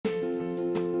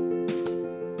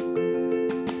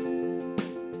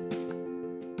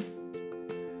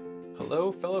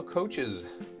Hello, fellow coaches.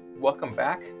 Welcome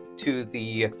back to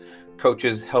the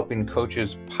Coaches Helping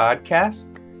Coaches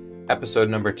podcast, episode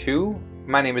number 2.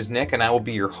 My name is Nick, and I will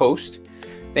be your host.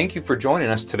 Thank you for joining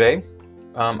us today.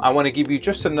 I want to give you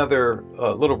just another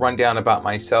little rundown about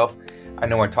myself. I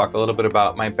know I talked a little bit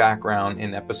about my background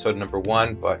in episode number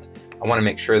 1, but I want to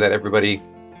make sure that everybody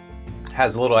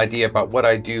has a little idea about what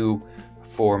I do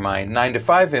for my 9 to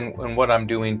 5 and what I'm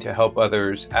doing to help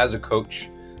others as a coach.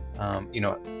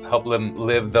 Help them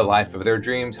live the life of their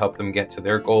dreams, help them get to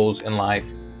their goals in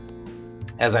life,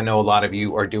 as I know a lot of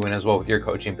you are doing as well with your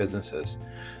coaching businesses.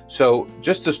 So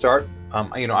just to start,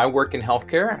 I work in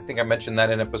healthcare. I think I mentioned that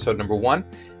in episode number 1.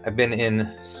 I've been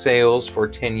in sales for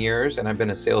 10 years and I've been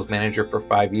a sales manager for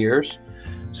 5 years.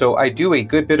 So I do a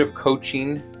good bit of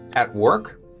coaching at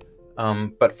work.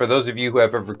 But for those of you who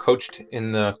have ever coached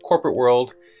in the corporate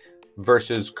world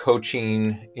versus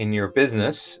coaching in your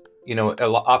business,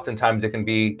 oftentimes it can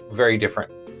be very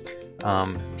different.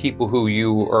 People who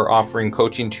you are offering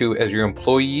coaching to as your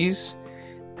employees,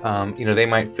 they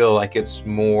might feel like it's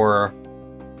more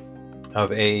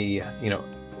of a,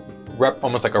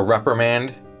 almost like a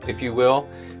reprimand, if you will,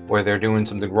 where they're doing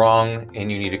something wrong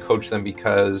and you need to coach them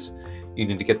because you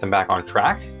need to get them back on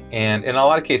track. And in a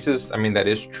lot of cases, that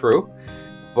is true,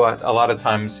 but a lot of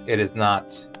times it is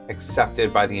not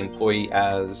accepted by the employee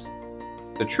as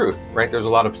the truth, right? There's a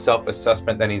lot of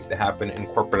self-assessment that needs to happen in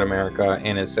corporate America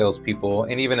and as salespeople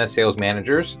and even as sales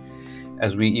managers,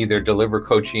 as we either deliver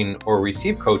coaching or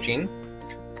receive coaching,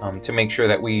 to make sure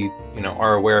that we,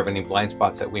 are aware of any blind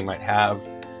spots that we might have,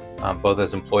 both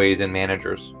as employees and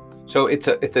managers. So it's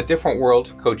a different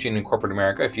world, coaching in corporate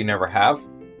America, if you never have,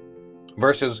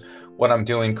 versus what I'm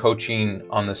doing coaching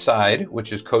on the side,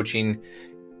 which is coaching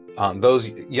those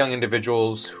young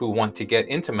individuals who want to get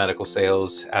into medical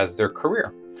sales as their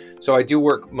career. So I do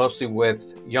work mostly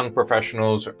with young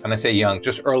professionals, and I say young,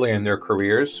 just early in their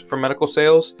careers for medical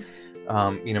sales.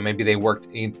 Maybe they worked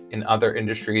in other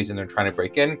industries and they're trying to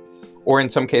break in, or in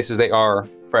some cases they are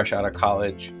fresh out of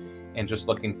college and just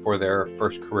looking for their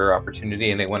first career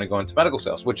opportunity and they want to go into medical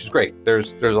sales, which is great.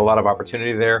 There's a lot of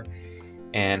opportunity there.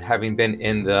 And having been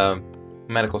in the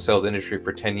medical sales industry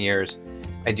for 10 years,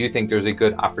 I do think there's a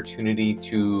good opportunity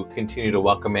to continue to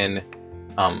welcome in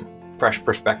fresh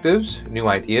perspectives, new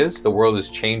ideas. The world is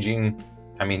changing,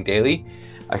 daily.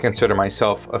 I consider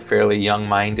myself a fairly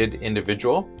young-minded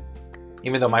individual.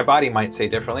 Even though my body might say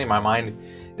differently, my mind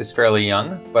is fairly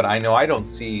young, but I know I don't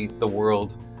see the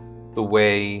world the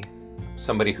way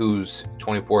somebody who's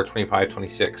 24, 25,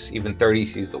 26, even 30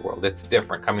 sees the world. It's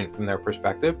different coming from their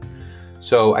perspective.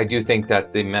 So I do think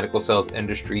that the medical sales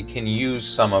industry can use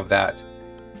some of that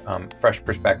fresh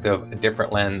perspective, a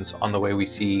different lens on the way we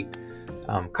see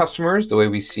customers, the way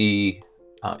we see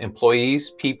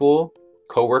employees, people,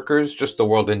 coworkers, just the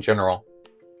world in general.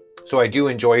 So I do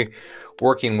enjoy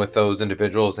working with those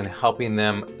individuals and helping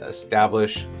them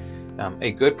establish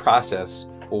a good process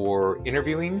for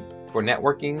interviewing, for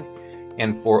networking,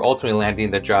 and for ultimately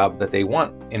landing the job that they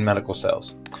want in medical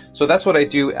sales. So that's what I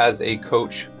do as a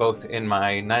coach, both in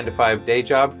my 9 to 5 day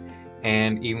job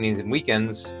and evenings and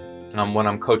weekends when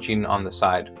I'm coaching on the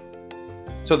side.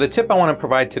 So the tip I want to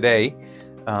provide today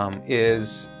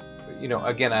is,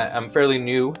 again, I'm fairly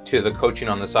new to the coaching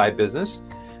on the side business,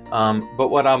 but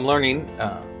what I'm learning,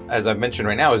 as I've mentioned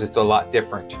right now, is it's a lot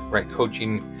different, right?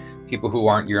 Coaching people who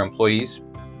aren't your employees.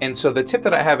 And so the tip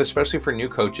that I have, especially for new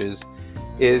coaches,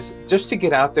 is just to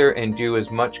get out there and do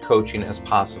as much coaching as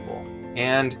possible.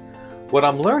 And what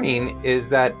I'm learning is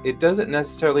that it doesn't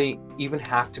necessarily even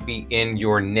have to be in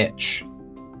your niche.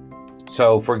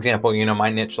 So for example, my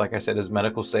niche, like I said, is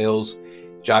medical sales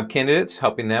job candidates,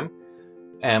 helping them.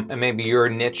 And maybe your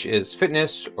niche is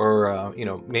fitness, or,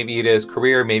 maybe it is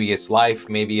career, maybe it's life,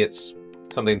 maybe it's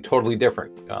something totally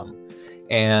different.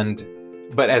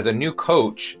 But as a new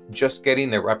coach, just getting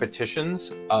the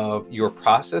repetitions of your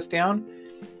process down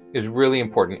is really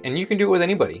important. And you can do it with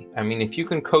anybody. If you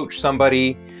can coach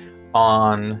somebody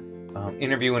on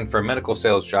interviewing for a medical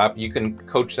sales job, you can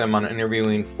coach them on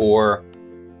interviewing for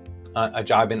a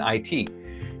job in IT.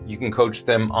 You can coach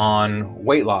them on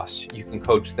weight loss. You can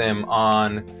coach them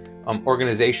on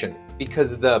organization,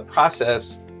 because the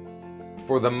process,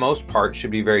 for the most part,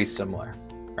 should be very similar,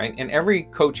 right? And every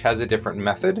coach has a different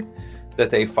method that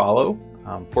they follow.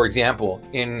 For example,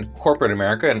 in corporate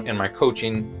America and in my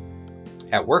coaching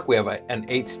at work, we have an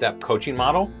 8-step coaching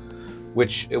model,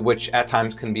 which at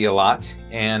times can be a lot.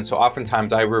 And so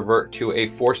oftentimes I revert to a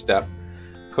 4-step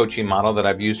coaching model that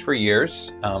I've used for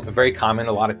years. Very common.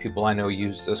 A lot of people I know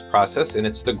use this process, and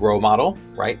it's the GROW model,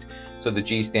 right? So the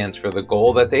G stands for the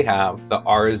goal that they have. The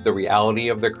R is the reality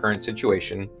of their current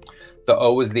situation. The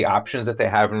O is the options that they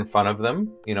have in front of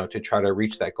them, to try to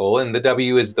reach that goal. And the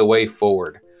W is the way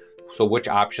forward. So which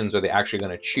options are they actually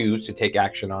going to choose to take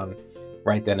action on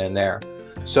right then and there?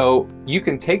 So you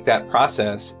can take that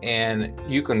process and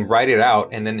you can write it out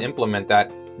and then implement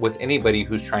that with anybody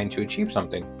who's trying to achieve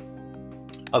something.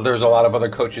 There's a lot of other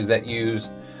coaches that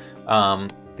use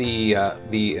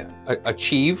the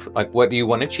achieve, like what do you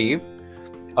want to achieve,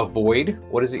 avoid,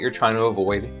 what is it you're trying to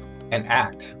avoid, and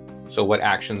act. So what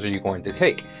actions are you going to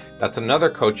take? That's another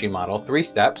coaching model, 3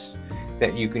 steps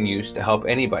that you can use to help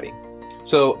anybody.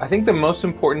 So I think the most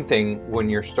important thing when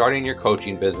you're starting your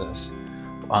coaching business,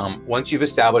 once you've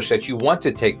established that you want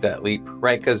to take that leap,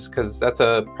 right? Because that's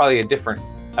probably a different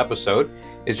episode,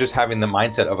 is just having the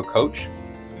mindset of a coach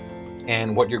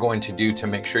and what you're going to do to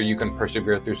make sure you can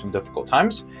persevere through some difficult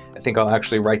times. I think I'll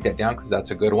actually write that down because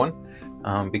that's a good one,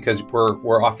 because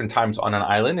we're oftentimes on an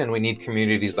island and we need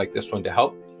communities like this one to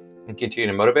help and continue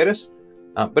to motivate us.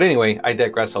 But anyway, I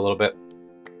digress a little bit.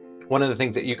 One of the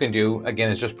things that you can do,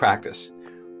 again, is just practice.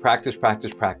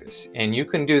 Practice. And you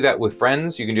can do that with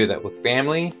friends. You can do that with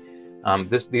family.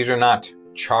 These are not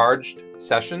charged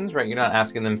sessions, right? You're not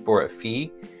asking them for a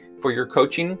fee for your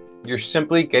coaching. You're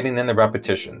simply getting in the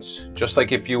repetitions. Just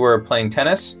like if you were playing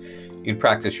tennis, you'd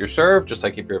practice your serve. Just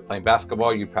like if you were playing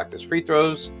basketball, you'd practice free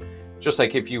throws. Just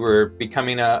like if you were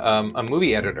becoming a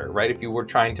movie editor, right? If you were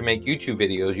trying to make YouTube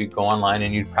videos, you'd go online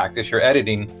and you'd practice your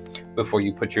editing before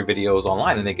you put your videos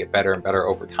online, and they get better and better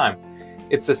over time.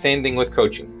 It's the same thing with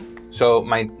coaching. So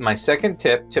my second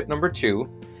tip number 2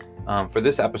 for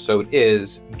this episode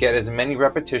is get as many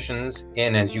repetitions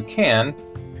in as you can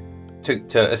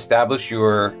to establish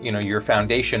your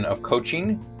foundation of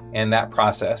coaching and that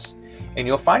process. And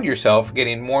you'll find yourself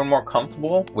getting more and more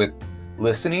comfortable with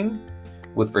listening,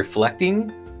 with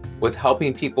reflecting, with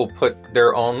helping people put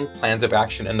their own plans of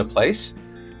action into place,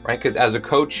 right? Because as a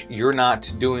coach, you're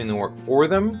not doing the work for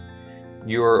them.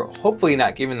 You're hopefully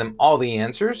not giving them all the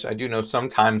answers. I do know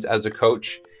sometimes as a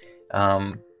coach,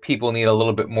 people need a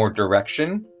little bit more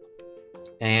direction.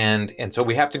 And so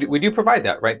we do provide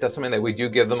that, right? That's something that we do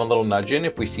give them a little nudge in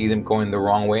if we see them going the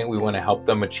wrong way and we want to help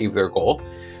them achieve their goal.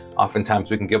 Oftentimes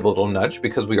we can give a little nudge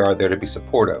because we are there to be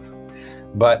supportive.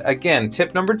 But again,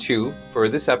 tip number 2 for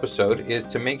this episode is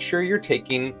to make sure you're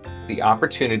taking the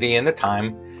opportunity and the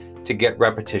time to get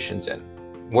repetitions in.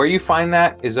 Where you find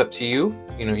that is up to you.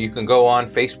 You can go on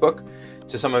Facebook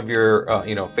to some of your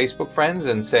Facebook friends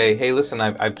and say, hey, listen,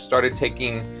 I've started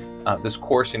taking this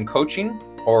course in coaching,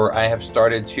 or I have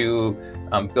started to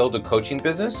build a coaching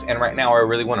business, and right now I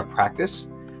really want to practice.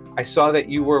 I saw that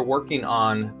you were working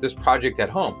on this project at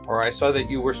home, or I saw that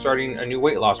you were starting a new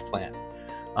weight loss plan.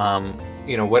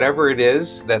 Whatever it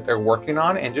is that they're working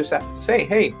on, and just say,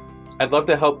 hey, I'd love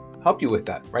to help you with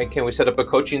that, right? Can we set up a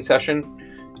coaching session?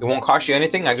 It won't cost you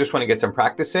anything. I just want to get some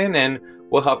practice in, and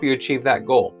we'll help you achieve that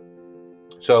goal.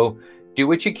 So do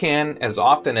what you can as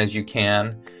often as you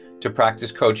can to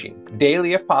practice coaching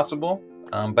daily if possible,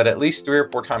 but at least 3 or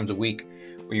 4 times a week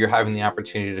where you're having the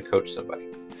opportunity to coach somebody.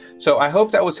 So I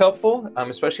hope that was helpful,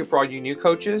 especially for all you new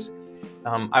coaches.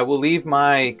 I will leave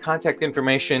my contact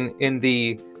information in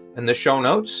the show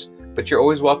notes, but you're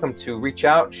always welcome to reach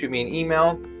out, shoot me an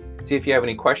email, see if you have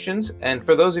any questions. And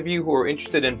for those of you who are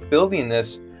interested in building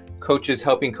this Coaches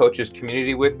Helping Coaches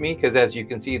community with me, because as you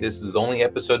can see, this is only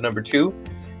episode number 2.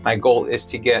 My goal is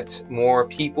to get more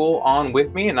people on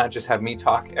with me and not just have me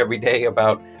talk every day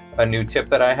about a new tip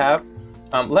that I have.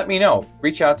 Let me know.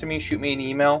 Reach out to me, shoot me an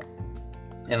email,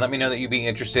 and let me know that you'd be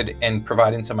interested in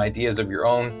providing some ideas of your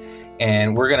own.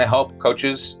 And we're going to help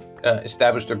coaches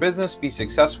establish their business, be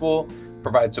successful,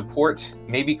 provide support,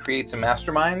 maybe create some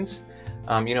masterminds.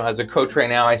 As a coach right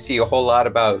now, I see a whole lot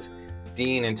about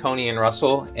Dean and Tony and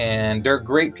Russell, and they're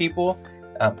great people.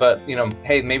 But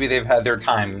hey, maybe they've had their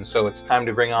time, and so it's time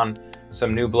to bring on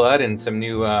some new blood and some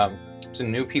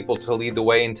new people to lead the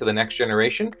way into the next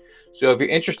generation. So if you're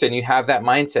interested and you have that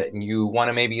mindset and you want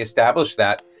to maybe establish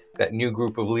that new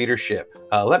group of leadership,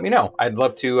 let me know. I'd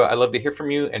love to hear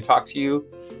from you and talk to you,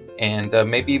 and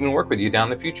maybe even work with you down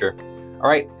the future. All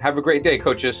right, have a great day,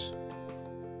 coaches.